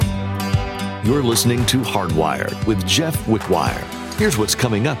You're listening to Hardwired with Jeff Wickwire. Here's what's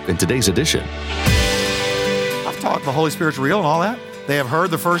coming up in today's edition. I've taught the Holy Spirit's real and all that. They have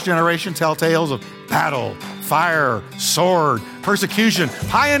heard the first generation tell tales of battle, fire, sword, persecution,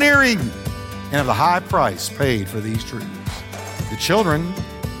 pioneering, and of the high price paid for these truths. The children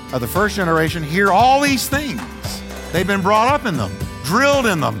of the first generation hear all these things. They've been brought up in them, drilled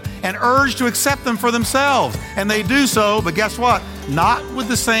in them, and urged to accept them for themselves. And they do so, but guess what? Not with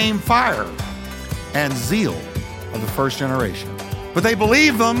the same fire and zeal of the first generation. But they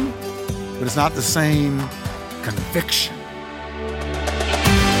believe them, but it's not the same conviction.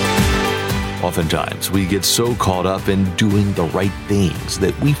 Oftentimes, we get so caught up in doing the right things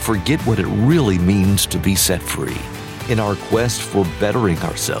that we forget what it really means to be set free. In our quest for bettering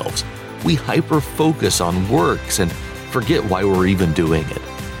ourselves, we hyper-focus on works and forget why we're even doing it.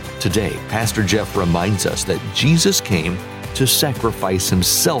 Today, Pastor Jeff reminds us that Jesus came to sacrifice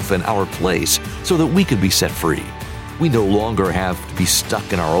himself in our place so that we could be set free. We no longer have to be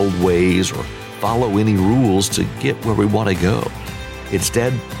stuck in our old ways or follow any rules to get where we want to go.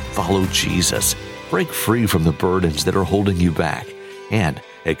 Instead, follow Jesus, break free from the burdens that are holding you back, and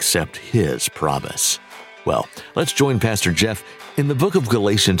accept his promise. Well, let's join Pastor Jeff in the book of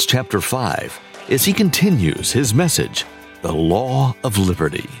Galatians chapter 5 as he continues his message, The Law of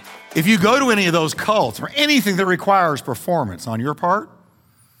Liberty. If you go to any of those cults or anything that requires performance on your part,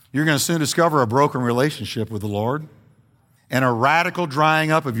 you're going to soon discover a broken relationship with the Lord and a radical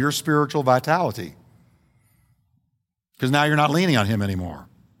drying up of your spiritual vitality. Because now you're not leaning on him anymore.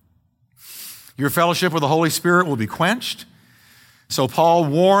 Your fellowship with the Holy Spirit will be quenched. So Paul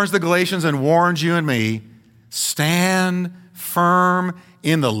warns the Galatians and warns you and me, stand firm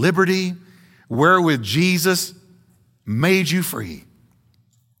in the liberty wherewith Jesus made you free.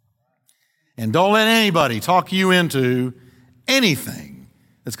 And don't let anybody talk you into anything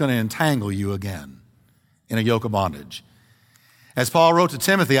that's going to entangle you again in a yoke of bondage. As Paul wrote to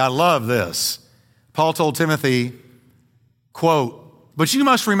Timothy, I love this. Paul told Timothy, quote, but you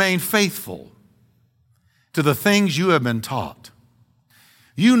must remain faithful to the things you have been taught.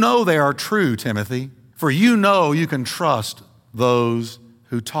 You know they are true, Timothy, for you know you can trust those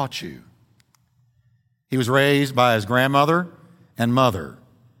who taught you. He was raised by his grandmother and mother.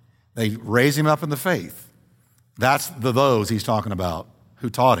 They raised him up in the faith. That's those he's talking about who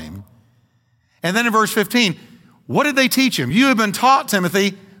taught him. And then in verse 15, what did they teach him? You have been taught,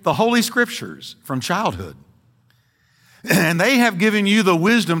 Timothy, the Holy Scriptures from childhood. And they have given you the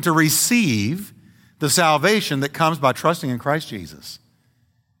wisdom to receive the salvation that comes by trusting in Christ Jesus.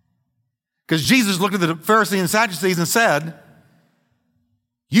 Because Jesus looked at the Pharisees and Sadducees and said,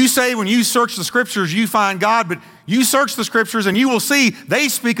 you say when you search the Scriptures, you find God, but you search the Scriptures and you will see they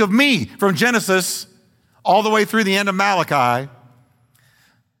speak of me from Genesis all the way through the end of Malachi.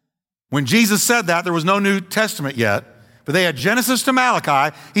 When Jesus said that, there was no New Testament yet, but they had Genesis to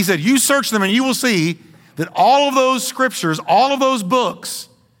Malachi. He said, you search them and you will see that all of those Scriptures, all of those books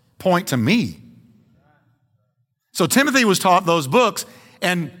point to me. So Timothy was taught those books,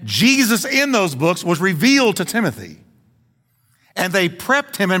 and Jesus in those books was revealed to Timothy. And they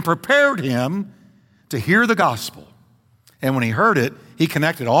prepped him and prepared him to hear the gospel. And when he heard it, he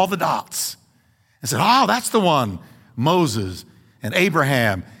connected all the dots and said, oh, that's the one. Moses and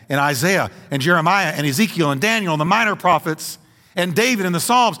Abraham and Isaiah and Jeremiah and Ezekiel and Daniel and the minor prophets and David and the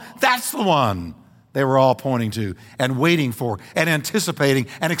Psalms. That's the one they were all pointing to and waiting for and anticipating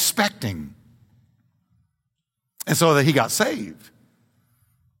and expecting. And so that he got saved.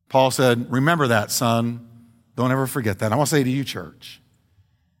 Paul said, remember that, son. Don't ever forget that. I want to say to you, church,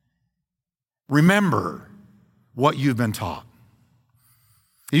 remember what you've been taught.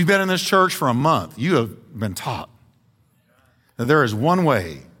 You've been in this church for a month. You have been taught that there is one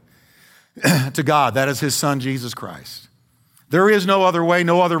way to God. That is his son, Jesus Christ. There is no other way,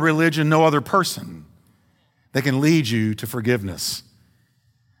 no other religion, no other person that can lead you to forgiveness.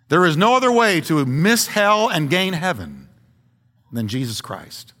 There is no other way to miss hell and gain heaven than Jesus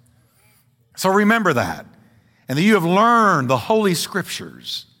Christ. So remember that. And that you have learned the Holy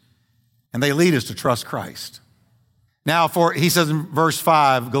Scriptures, and they lead us to trust Christ. Now, he says in verse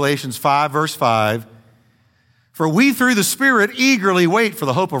 5, Galatians 5, verse 5, for we through the Spirit eagerly wait for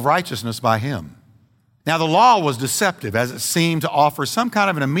the hope of righteousness by him. Now, the law was deceptive as it seemed to offer some kind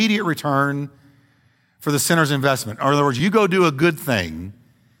of an immediate return for the sinner's investment. In other words, you go do a good thing.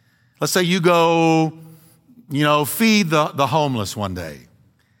 Let's say you go, feed the homeless one day.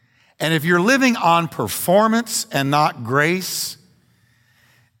 And if you're living on performance and not grace,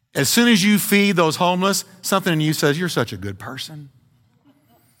 as soon as you feed those homeless, something in you says, you're such a good person.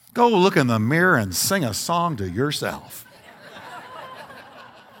 Go look in the mirror and sing a song to yourself.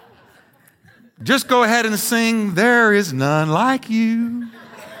 Just go ahead and sing, there is none like you.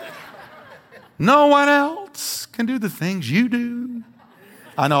 No one else can do the things you do.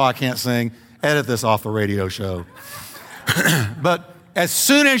 I know I can't sing. Edit this off the radio show. But as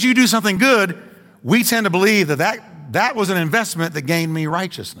soon as you do something good, we tend to believe that was an investment that gained me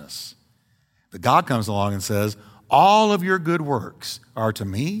righteousness. But God comes along and says, all of your good works are to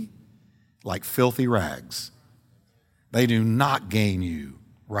me like filthy rags. They do not gain you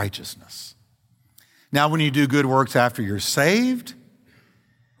righteousness. Now, when you do good works after you're saved,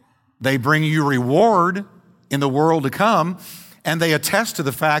 they bring you reward in the world to come, and they attest to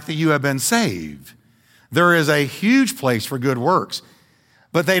the fact that you have been saved. There is a huge place for good works,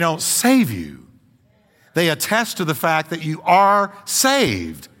 but they don't save you. They attest to the fact that you are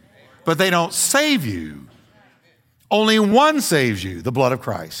saved, but they don't save you. Only one saves you, the blood of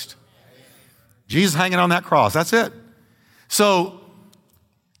Christ. Jesus hanging on that cross, that's it. So,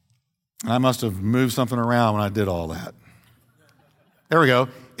 I must have moved something around when I did all that. There we go.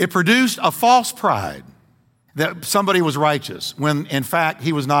 It produced a false pride that somebody was righteous when, in fact,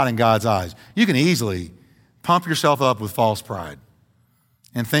 he was not in God's eyes. You can easily pump yourself up with false pride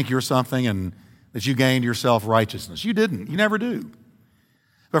and think you're something and that you gained yourself righteousness. You didn't. You never do.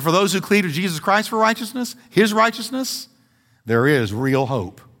 But for those who cleave to Jesus Christ for righteousness, his righteousness, there is real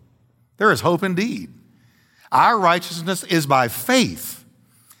hope. There is hope indeed. Our righteousness is by faith.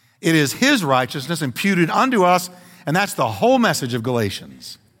 It is his righteousness imputed unto us, and that's the whole message of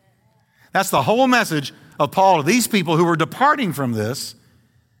Galatians. That's the whole message of Paul to these people who were departing from this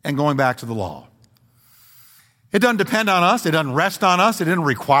and going back to the law. It doesn't depend on us. It doesn't rest on us. It didn't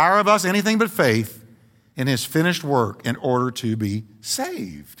require of us anything but faith in his finished work in order to be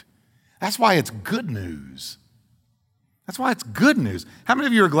saved. That's why it's good news. That's why it's good news. How many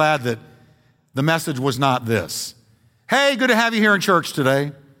of you are glad that the message was not this? Hey, good to have you here in church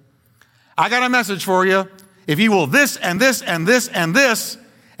today. I got a message for you. If you will this and this and this and this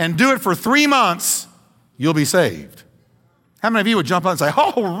and do it for 3 months, you'll be saved. How many of you would jump up and say,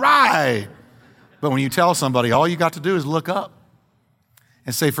 all right? But when you tell somebody, all you got to do is look up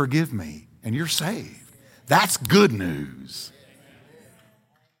and say, forgive me, and you're saved. That's good news.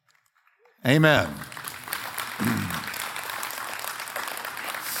 Amen.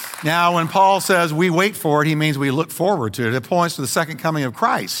 Now, when Paul says we wait for it, he means we look forward to it. It points to the second coming of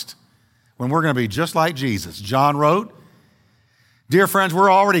Christ, when we're going to be just like Jesus. John wrote, dear friends,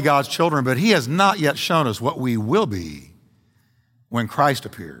 we're already God's children, but he has not yet shown us what we will be when Christ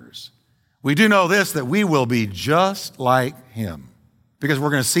appears. We do know this, that we will be just like him, because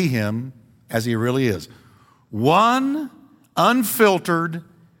we're going to see him as he really is. One unfiltered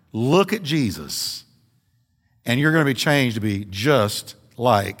look at Jesus, and you're going to be changed to be just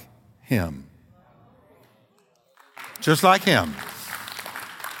like him. Just like him.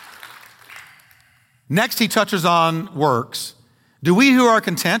 Next, he touches on works. Do we who are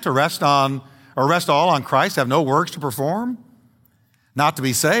content to rest all on Christ have no works to perform? Not to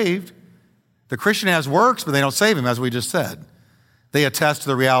be saved. The Christian has works, but they don't save him, as we just said. They attest to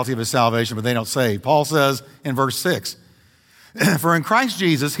the reality of his salvation, but they don't save. Paul says in verse 6, for in Christ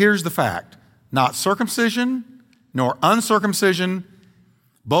Jesus, here's the fact, not circumcision nor uncircumcision,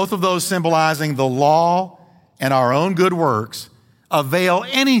 both of those symbolizing the law and our own good works, avail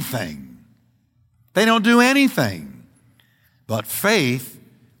anything. They don't do anything. But faith,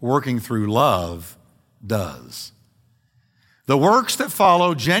 working through love, does. The works that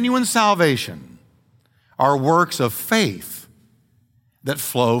follow genuine salvation are works of faith that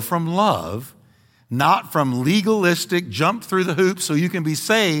flow from love, not from legalistic jump through the hoops so you can be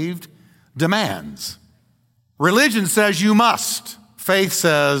saved demands. Religion says you must. Faith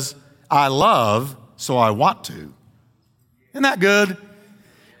says, I love, so I want to. Isn't that good?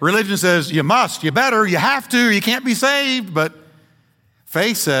 Religion says you must, you better, you have to, you can't be saved. But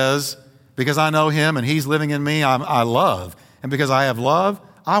faith says, because I know him and he's living in me, I love. And because I have love,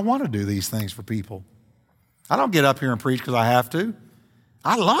 I want to do these things for people. I don't get up here and preach because I have to.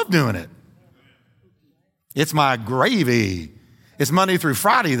 I love doing it. It's my gravy. It's Monday through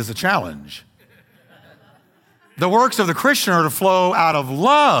Friday that's a challenge. The works of the Christian are to flow out of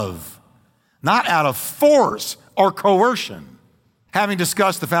love, not out of force or coercion. Having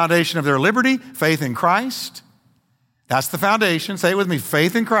discussed the foundation of their liberty, faith in Christ. That's the foundation. Say it with me,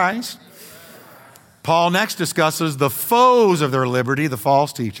 faith in Christ. Paul next discusses the foes of their liberty, the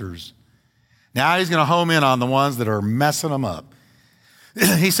false teachers. Now he's going to home in on the ones that are messing them up.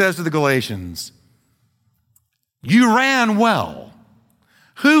 He says to the Galatians, you ran well.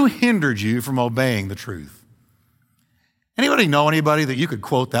 Who hindered you from obeying the truth? Anybody know anybody that you could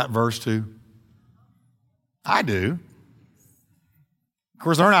quote that verse to? I do.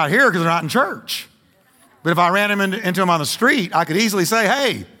 course, they're not here because they're not in church. But if I ran into them on the street, I could easily say,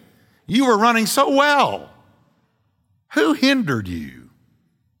 hey, you were running so well. Who hindered you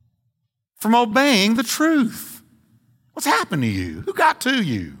from obeying the truth? What's happened to you? Who got to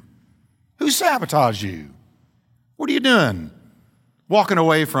you? Who sabotaged you? What are you doing? Walking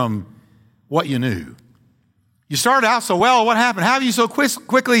away from what you knew. You started out so well. What happened? How have you so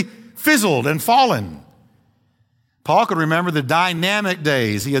quickly fizzled and fallen? Paul could remember the dynamic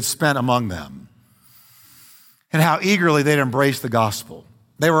days he had spent among them and how eagerly they'd embraced the gospel.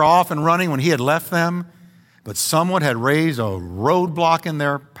 They were off and running when he had left them, but someone had raised a roadblock in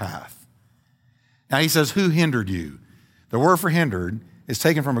their path. Now he says, who hindered you? The word for hindered is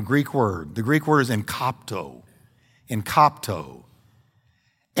taken from a Greek word. The Greek word is enkopto. Enkopto.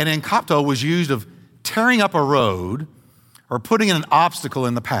 And enkopto was used of tearing up a road or putting an obstacle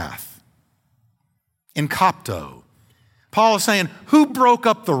in the path. Enkopto. Paul is saying, who broke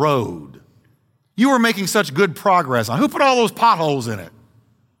up the road? You were making such good progress on. Who put all those potholes in it?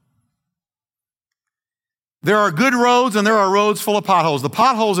 There are good roads and there are roads full of potholes. The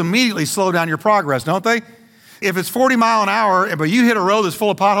potholes immediately slow down your progress, don't they? If it's 40 miles an hour, but you hit a road that's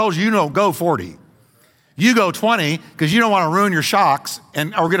full of potholes, you don't go 40. You go 20 because you don't want to ruin your shocks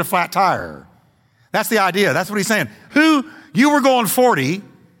or get a flat tire. That's the idea. That's what he's saying. You were going 40,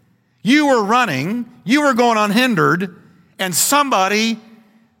 you were running, you were going unhindered, and somebody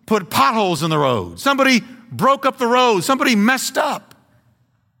put potholes in the road. Somebody broke up the road. Somebody messed up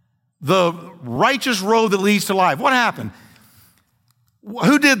the righteous road that leads to life. What happened?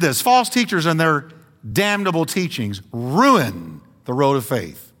 Who did this? False teachers and their damnable teachings ruin the road of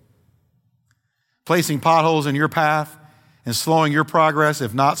faith. Placing potholes in your path and slowing your progress,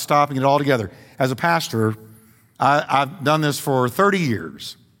 if not stopping it altogether. As a pastor, I've done this for 30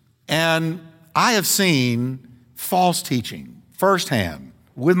 years, and I have seen false teaching firsthand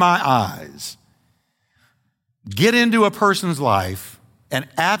with my eyes get into a person's life and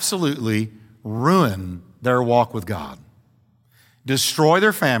absolutely ruin their walk with God. Destroy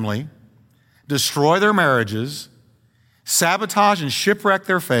their family, destroy their marriages, sabotage and shipwreck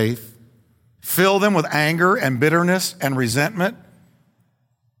their faith, fill them with anger and bitterness and resentment.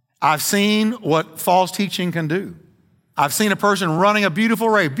 I've seen what false teaching can do. I've seen a person running a beautiful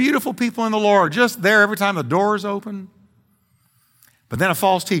race, beautiful people in the Lord, just there every time the door is open. But then a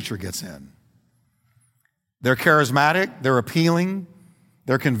false teacher gets in. They're charismatic, they're appealing,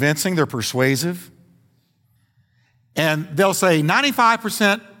 they're convincing, they're persuasive. And they'll say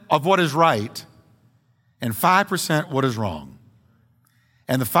 95% of what is right and 5% what is wrong.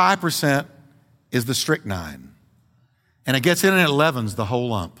 And the 5% is the strychnine. And it gets in and it leavens the whole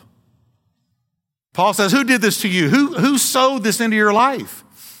lump. Paul says, who did this to you? Who sowed this into your life?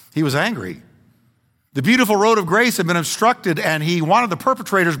 He was angry. The beautiful road of grace had been obstructed, and he wanted the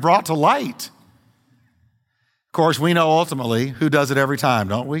perpetrators brought to light. Of course, we know ultimately who does it every time,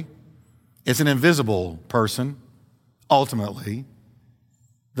 don't we? It's an invisible person, ultimately,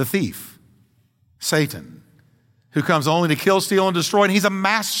 the thief, Satan, who comes only to kill, steal, and destroy, and he's a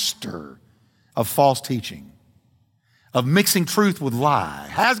master of false teaching, of mixing truth with lie.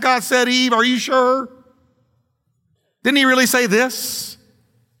 Has God said, Eve? Are you sure? Didn't he really say this?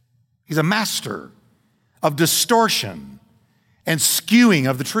 He's a master of distortion and skewing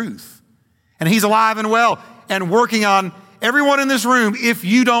of the truth. And he's alive and well and working on everyone in this room if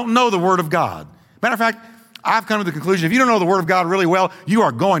you don't know the Word of God. Matter of fact, I've come to the conclusion, if you don't know the Word of God really well, you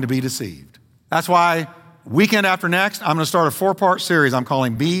are going to be deceived. That's why weekend after next, I'm going to start a 4-part series I'm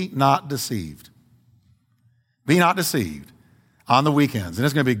calling Be Not Deceived. Be not deceived on the weekends. And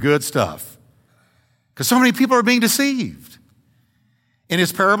it's going to be good stuff. Because so many people are being deceived. In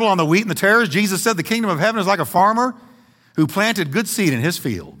his parable on the wheat and the tares, Jesus said the kingdom of heaven is like a farmer who planted good seed in his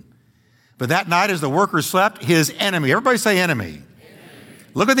field. But that night as the workers slept, his enemy, everybody say enemy.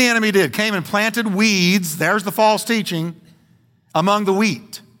 Look what the enemy did. Came and planted weeds, there's the false teaching, among the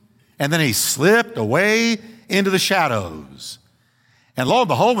wheat. And then he slipped away into the shadows. And lo and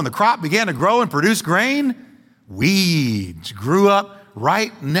behold, when the crop began to grow and produce grain, weeds grew up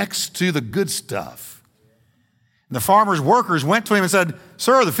right next to the good stuff. And the farmer's workers went to him and said,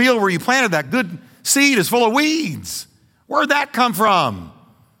 "Sir, the field where you planted that good seed is full of weeds. Where'd that come from?"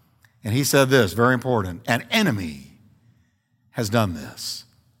 And he said this, very important, an enemy has done this.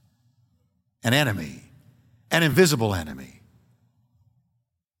 An enemy, an invisible enemy,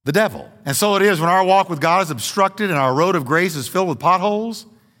 the devil. And so it is when our walk with God is obstructed and our road of grace is filled with potholes,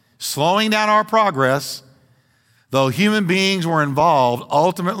 slowing down our progress. Though human beings were involved,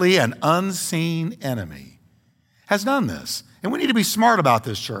 ultimately an unseen enemy has done this. And we need to be smart about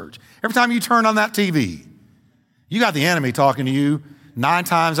this, church. Every time you turn on that TV, you got the enemy talking to you 9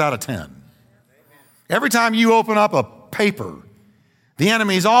 times out of 10. Every time you open up a paper, the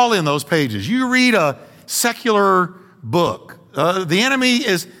enemy's all in those pages. You read a secular book, the enemy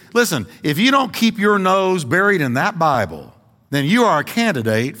is, listen, if you don't keep your nose buried in that Bible, then you are a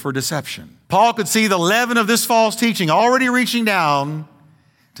candidate for deception. Paul could see the leaven of this false teaching already reaching down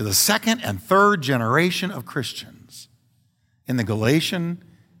to the second and third generation of Christians in the Galatian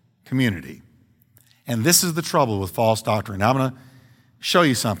community. And this is the trouble with false doctrine. Now I'm going to show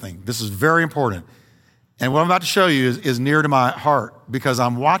you something. This is very important. And what I'm about to show you is near to my heart because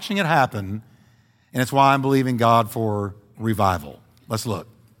I'm watching it happen, and it's why I'm believing God for revival. Let's look.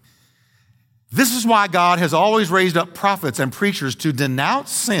 This is why God has always raised up prophets and preachers to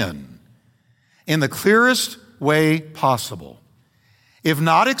denounce sin in the clearest way possible. If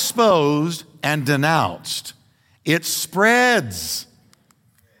not exposed and denounced, it spreads.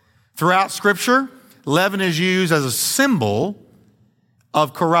 Throughout Scripture, leaven is used as a symbol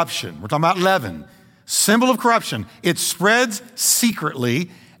of corruption. We're talking about leaven, symbol of corruption. It spreads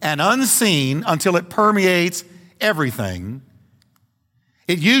secretly and unseen until it permeates everything.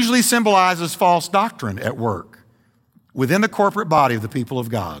 It usually symbolizes false doctrine at work within the corporate body of the people of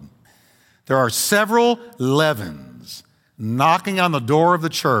God. There are several leavens knocking on the door of the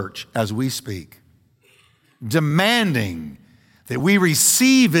church as we speak, demanding that we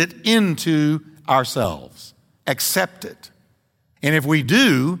receive it into ourselves, accept it. And if we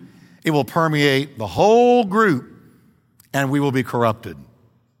do, it will permeate the whole group and we will be corrupted.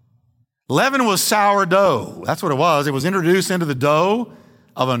 Leaven was sourdough. That's what it was. It was introduced into the dough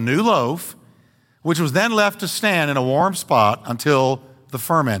of a new loaf, which was then left to stand in a warm spot until the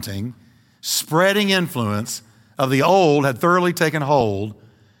fermenting, spreading influence of the old had thoroughly taken hold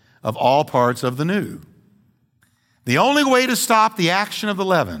of all parts of the new. The only way to stop the action of the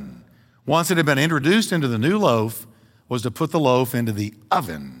leaven, once it had been introduced into the new loaf, was to put the loaf into the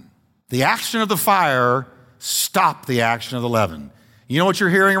oven. The action of the fire stopped the action of the leaven. You know what you're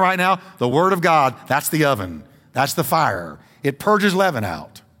hearing right now? The Word of God, that's the oven. That's the fire. It purges leaven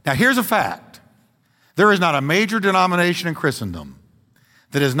out. Now here's a fact. There is not a major denomination in Christendom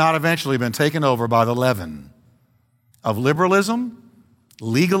that has not eventually been taken over by the leaven of liberalism,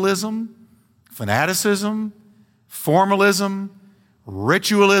 legalism, fanaticism, formalism,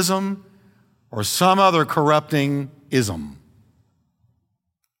 ritualism, or some other corrupting ism.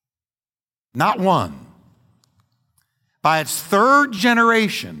 Not one. By its third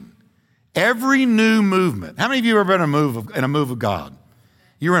generation, every new movement. How many of you have ever been in a move of God?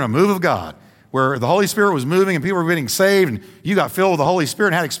 You were in a move of God where the Holy Spirit was moving and people were getting saved and you got filled with the Holy Spirit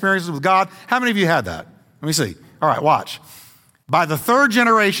and had experiences with God. How many of you had that? Let me see. All right, watch. By the third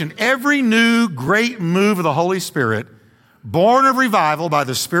generation, every new great move of the Holy Spirit, born of revival by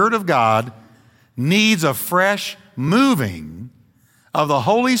the Spirit of God, needs a fresh moving of the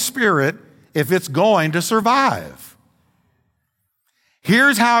Holy Spirit if it's going to survive.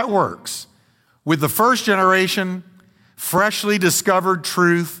 Here's how it works. With the first generation, freshly discovered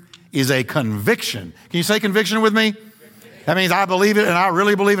truth is a conviction. Can you say conviction with me? That means I believe it and I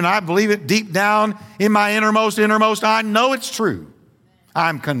really believe it and I believe it deep down in my innermost. I know it's true.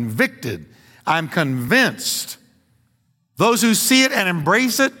 I'm convicted. I'm convinced. Those who see it and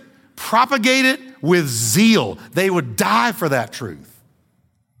embrace it, propagate it with zeal. They would die for that truth.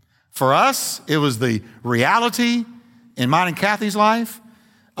 For us, it was the reality in mine and Kathy's life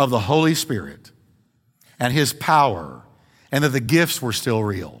of the Holy Spirit and His power, and that the gifts were still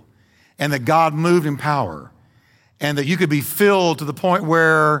real, and that God moved in power, and that you could be filled to the point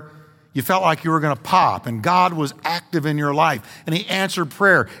where you felt like you were going to pop, and God was active in your life, and He answered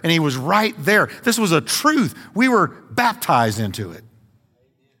prayer, and He was right there. This was a truth. We were baptized into it.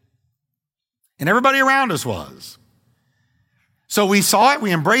 And everybody around us was. So we saw it,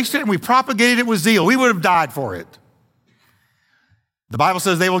 we embraced it, and we propagated it with zeal. We would have died for it. The Bible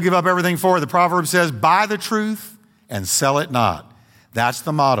says they will give up everything for it. The proverb says, buy the truth and sell it not. That's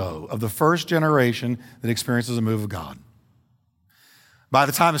the motto of the first generation that experiences a move of God. By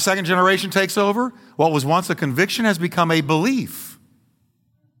the time the second generation takes over, what was once a conviction has become a belief.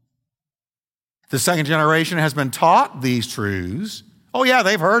 The second generation has been taught these truths. Oh yeah,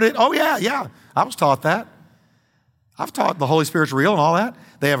 they've heard it. Oh yeah, I was taught that. I've taught the Holy Spirit's real and all that.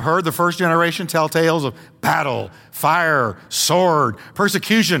 They have heard the first generation tell tales of battle, fire, sword,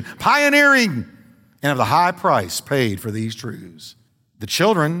 persecution, pioneering, and of the high price paid for these truths. The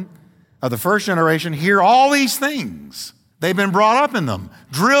children of the first generation hear all these things. They've been brought up in them,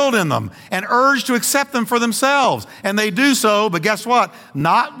 drilled in them, and urged to accept them for themselves. And they do so, but guess what?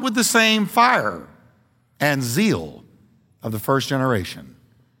 Not with the same fire and zeal of the first generation.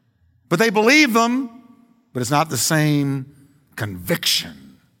 But they believe them, but it's not the same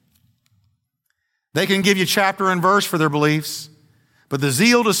conviction. They can give you chapter and verse for their beliefs, but the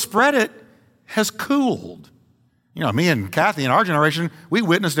zeal to spread it has cooled. You know, me and Kathy in our generation, we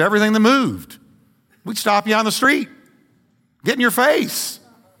witnessed everything that moved. We'd stop you on the street, get in your face,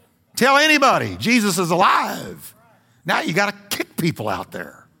 tell anybody Jesus is alive. Now you got to kick people out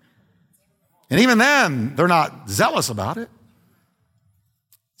there. And even then, they're not zealous about it.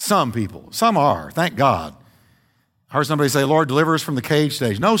 Some people, some are, thank God. I heard somebody say, Lord, deliver us from the cage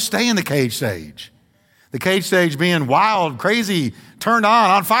stage. No, stay in the cage stage. The cage stage being wild, crazy, turned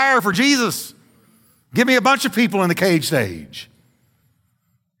on fire for Jesus. Give me a bunch of people in the cage stage.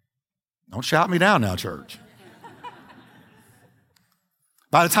 Don't shout me down now, church.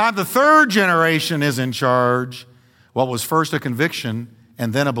 By the time the third generation is in charge, what was first a conviction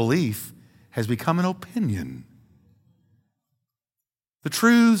and then a belief has become an opinion. The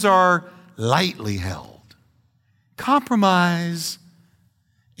truths are lightly held. Compromise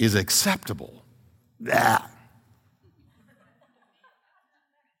is acceptable. Yeah.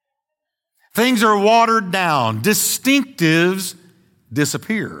 Things are watered down. Distinctives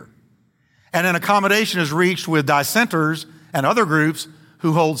disappear. And an accommodation is reached with dissenters and other groups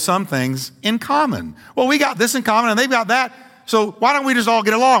who hold some things in common. Well, we got this in common and they've got that. So why don't we just all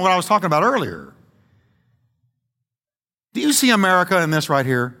get along, what I was talking about earlier? Do you see America in this right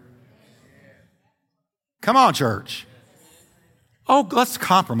here? Come on, church. Oh, let's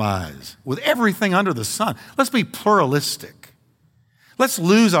compromise with everything under the sun. Let's be pluralistic. Let's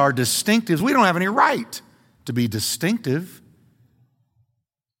lose our distinctives. We don't have any right to be distinctive.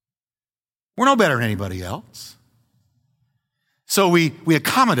 We're no better than anybody else. So we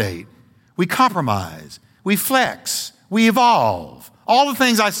accommodate, we compromise, we flex, we evolve. All the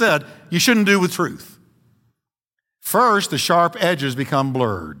things I said you shouldn't do with truth. First, the sharp edges become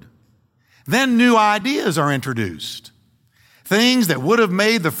blurred. Then new ideas are introduced. Things that would have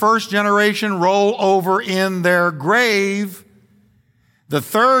made the first generation roll over in their grave, the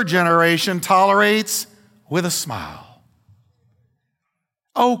third generation tolerates with a smile.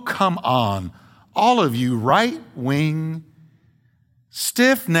 Oh, come on, all of you right-wing,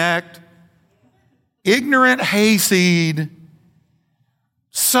 stiff-necked, ignorant hayseed,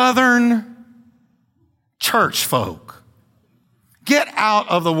 Southern church folk. Get out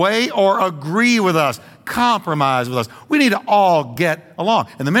of the way or agree with us. Compromise with us. We need to all get along.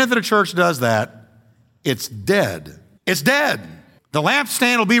 And the minute that a church does that, it's dead. It's dead. The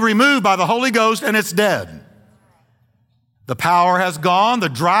lampstand will be removed by the Holy Ghost and it's dead. The power has gone, the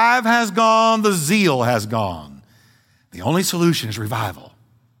drive has gone, the zeal has gone. The only solution is revival.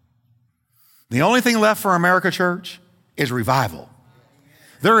 The only thing left for America, church, is revival.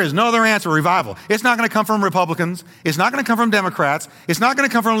 There is no other answer, revival. It's not going to come from Republicans. It's not going to come from Democrats. It's not going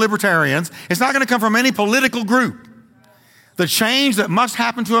to come from libertarians. It's not going to come from any political group. The change that must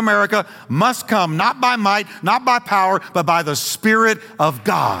happen to America must come not by might, not by power, but by the Spirit of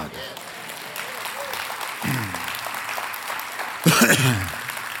God.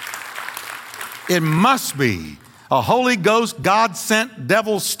 It must be a Holy Ghost, God-sent,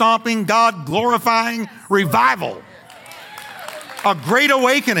 devil-stomping, God-glorifying revival. A great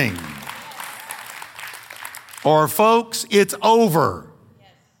awakening. Or folks, it's over.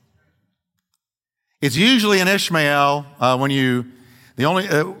 It's usually an Ishmael when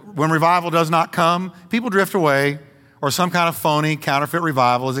revival does not come, people drift away, or some kind of phony counterfeit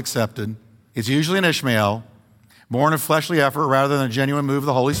revival is accepted. It's usually an Ishmael, born of fleshly effort rather than a genuine move of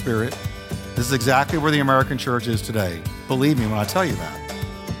the Holy Spirit. This is exactly where the American church is today. Believe me when I tell you that.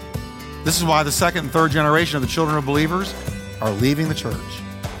 This is why the second and third generation of the children of believers are leaving the church.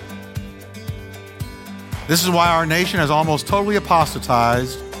 This is why our nation has almost totally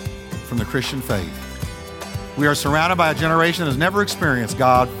apostatized from the Christian faith. We are surrounded by a generation that has never experienced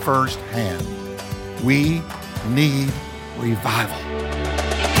God firsthand. We need revival.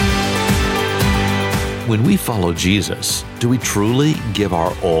 When we follow Jesus, do we truly give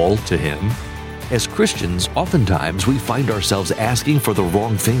our all to Him? As Christians, oftentimes we find ourselves asking for the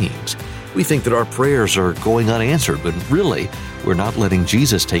wrong things. We think that our prayers are going unanswered, but really, we're not letting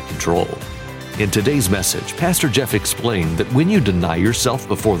Jesus take control. In today's message, Pastor Jeff explained that when you deny yourself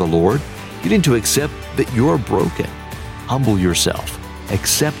before the Lord, you need to accept that you're broken. Humble yourself,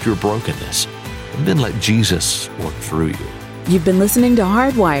 accept your brokenness, and then let Jesus work through you. You've been listening to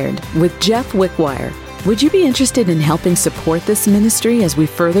Hardwired with Jeff Wickwire. Would you be interested in helping support this ministry as we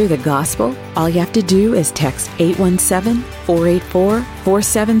further the gospel? All you have to do is text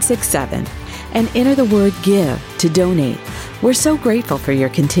 817-484-4767 and enter the word GIVE to donate. We're so grateful for your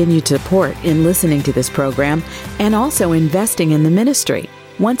continued support in listening to this program and also investing in the ministry.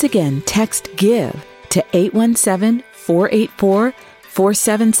 Once again, text GIVE to 817-484-4767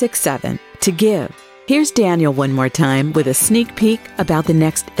 888-484-4767 to give. Here's Daniel one more time with a sneak peek about the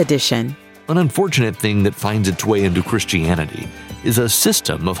next edition. An unfortunate thing that finds its way into Christianity is a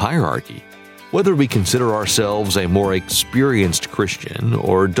system of hierarchy. Whether we consider ourselves a more experienced Christian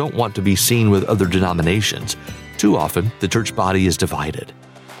or don't want to be seen with other denominations, too often the church body is divided.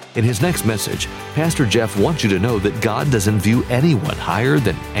 In his next message, Pastor Jeff wants you to know that God doesn't view anyone higher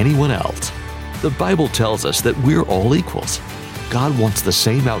than anyone else. The Bible tells us that we're all equals. God wants the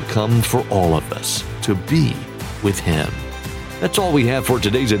same outcome for all of us, to be with Him. That's all we have for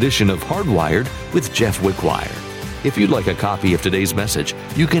today's edition of Hardwired with Jeff Wickwire. If you'd like a copy of today's message,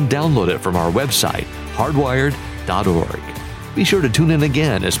 you can download it from our website, hardwired.org. Be sure to tune in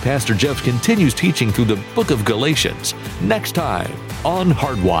again as Pastor Jeff continues teaching through the book of Galatians next time on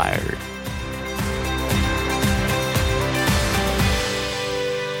Hardwired.